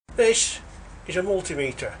This is a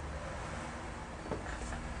multimeter,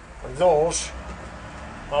 and those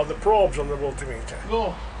are the probes on the multimeter.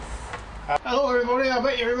 Oh. Hello everybody, I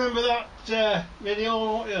bet you remember that video,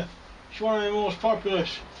 won't you? It's one of the most popular.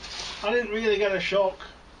 I didn't really get a shock,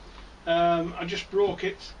 I just broke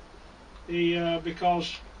it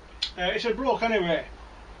because it had broke anyway,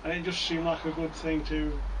 and it just seemed like a good thing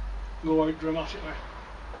to go out dramatically.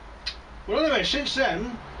 Well anyway, since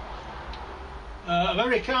then, a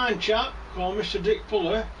very kind chap called Mr. Dick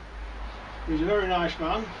Puller, who's a very nice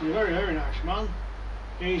man, very nice man.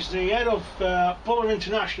 He's the head of Puller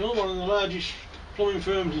International, one of the largest plumbing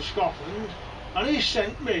firms in Scotland, and he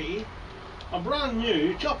sent me a brand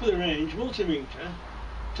new top of the range multimeter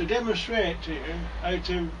to demonstrate to you how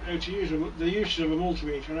to use them, the uses of a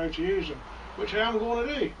multimeter and how to use them, which I am going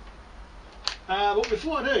to do. But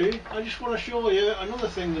before I do, I just want to show you another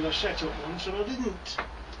thing that I set up once, and I didn't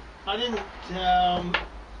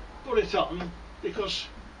put it on because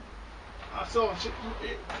I thought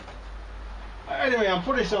anyway, I'll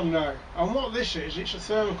put it on now. And what this is, it's a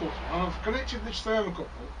thermocouple, and I've connected this thermocouple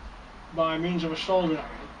by means of a soldering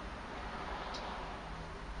iron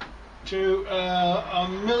to a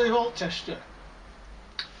millivolt tester,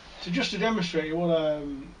 just to demonstrate what a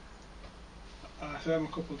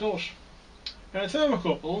thermocouple does. Now, a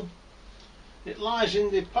thermocouple, it lies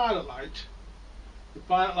in the pilot light. The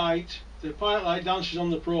pilot light dances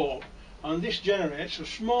on the probe, and this generates a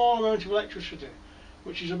small amount of electricity,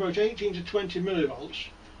 which is about 18 to 20 millivolts,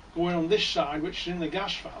 going on this side, which is in the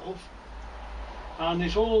gas valve, and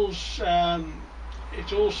it holds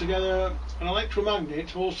together an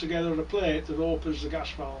electromagnet, holds together a plate that opens the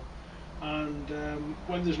gas valve, and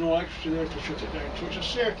when there's no electricity there, to shut it down. So it's a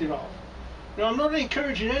safety valve. Now, I'm not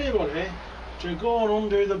encouraging anybody to go and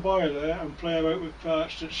undo the boiler and play about with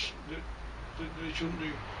parts that they shouldn't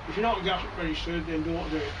do. If you're not gas registered, then don't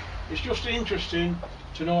do it. It's just interesting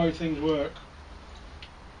to know how things work.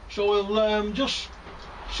 So we'll just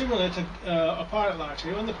simulate a pilot light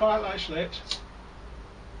here. When the pilot light's lit,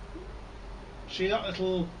 see that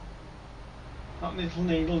little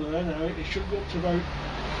needle there now? It should go up to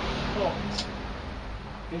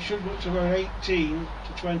about 18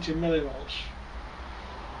 to 20 millivolts,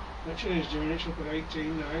 which it is doing. It's up at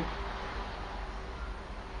 18 now.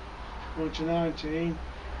 Going to 19.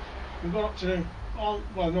 We've got up to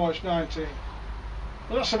well, no, it's 19.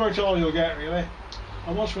 Well, that's about all you'll get really.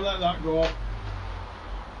 And once we let that go,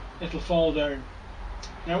 it'll fall down.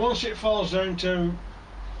 Now, once it falls down to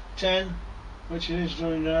 10, which it is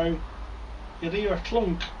doing now, you'll hear a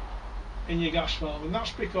clunk in your gas valve, and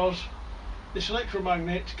that's because this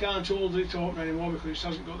electromagnet can't hold it open anymore because it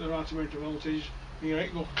hasn't got the right amount of voltage. You hear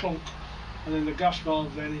it go clunk, and then the gas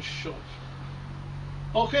valve then is shut.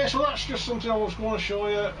 Okay, so that's just something I was going to show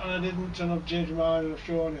you, and I didn't, and I've changed my mind and I've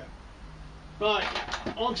shown you. Right,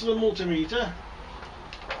 onto the multimeter.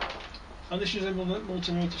 And this is a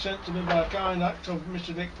multimeter sent to me by a kind act of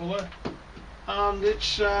Mr. Dick Puller, and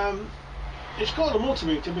it's called a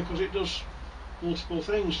multimeter because it does multiple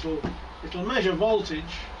things. So it'll measure voltage,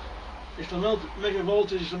 it'll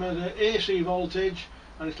measure AC voltage,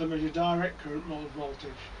 and it'll measure direct current mode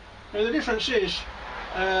voltage. Now the difference is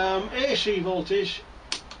AC voltage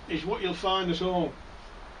is what you'll find at home.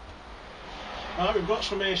 Right, we've got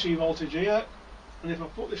some AC voltage here, and if I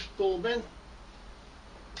put this bulb in,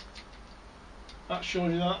 that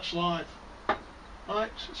shows you that's live.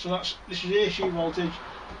 Right, so this is AC voltage,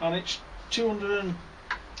 and it's 200,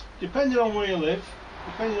 depending on where you live,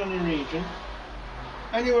 depending on your region,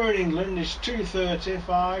 anywhere in England is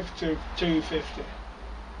 235 to 250.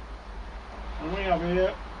 And we have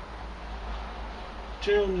here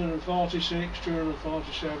 246,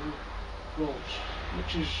 247 volts,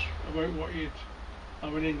 which is about what you'd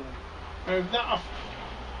have in England. Now that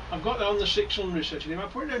I've got that on the 600 setting. If I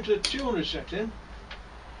put it down to the 200 setting,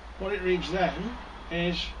 what it reads then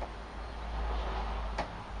is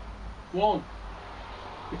 1,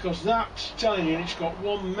 because that's telling you it's got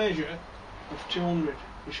one measure of 200.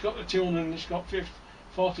 It's got the 200 and it's got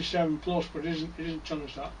 47 plus, but it isn't telling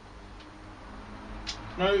us that.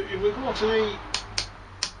 Now if we go to the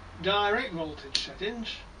direct voltage settings,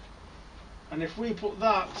 and if we put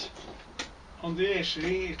that on the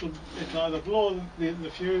AC, it'll either blow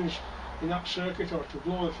the fuse in that circuit, or it'll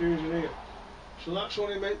blow the fuse in here. So that's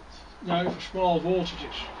only meant now for small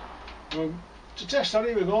voltages. To test that,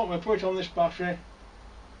 here we go, we'll put it on this battery,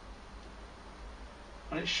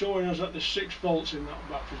 and it's showing us that there's 6 volts in that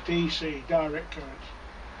battery, DC, direct current.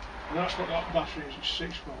 And that's what that battery is, it's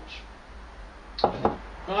 6 volts.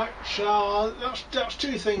 Right, so that's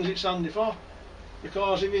two things it's handy for.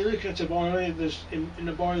 because if you're looking at a boiler, there's in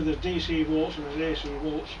the boiler there's DC volts and there's AC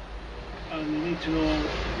volts, and you need to know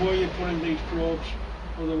where you're putting these probes,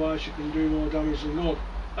 otherwise you can do more damage than good.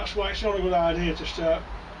 That's why it's not a good idea to start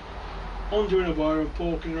undoing a boiler and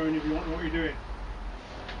poking around if you don't know what you're doing.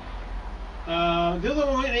 The other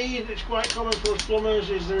one we need, it's quite common for us plumbers,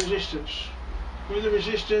 is the resistance. With the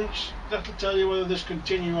resistance, that'll tell you whether there's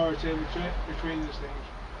continuity between these things.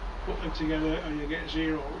 Put them together and you get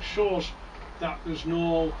 0, which shows that there's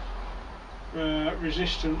no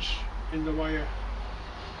resistance in the wire,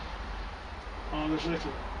 or there's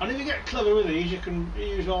little. And if you get clever with these, you can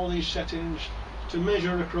use all these settings to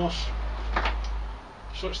measure across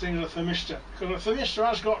such things as a thermistor, because a thermistor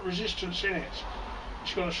has got resistance in it.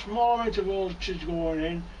 It's got a small amount of voltage going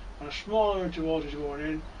in and a small amount of voltage going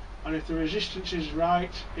in, and if the resistance is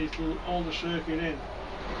right, it'll hold the circuit in.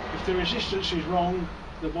 If the resistance is wrong,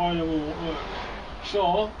 the boiler won't work.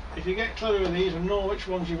 So if you get clever with these and know which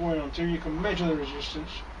ones you're going on to, you can measure the resistance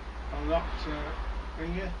on that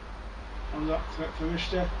thing here, on that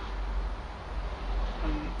thermistor.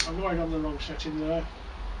 And I'm going on the wrong setting there.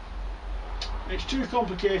 It's too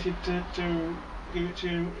complicated to give it to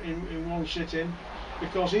you in one sitting,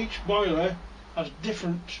 because each boiler has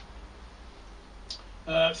different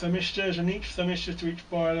thermistors, and each thermistor to each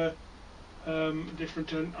boiler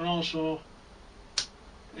different, and also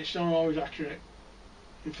it's not always accurate.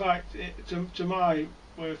 In fact, to my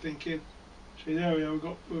way of thinking, see there we are,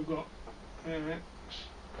 we've got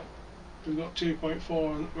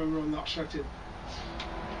 2.4 when we're on that setting,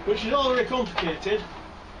 which is all very complicated.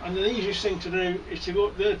 And the easiest thing to do is to go,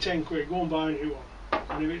 they're 10 quid, go and buy a new one,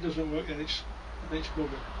 and if it doesn't work, then it's bugger.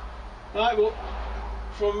 Right, well,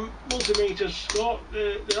 from multimeters,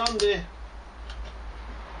 they're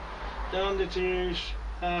handy to use,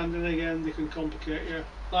 and then again they can complicate you.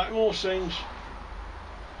 Like most things,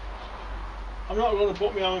 I'm not going to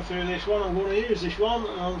put my arm through this one, I'm going to use this one,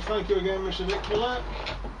 and thank you again Mr Dick for that,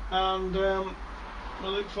 and I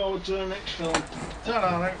look forward to the next film.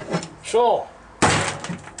 Ta-da now. So,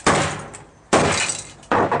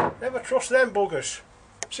 never trust them buggers.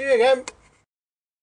 See you again.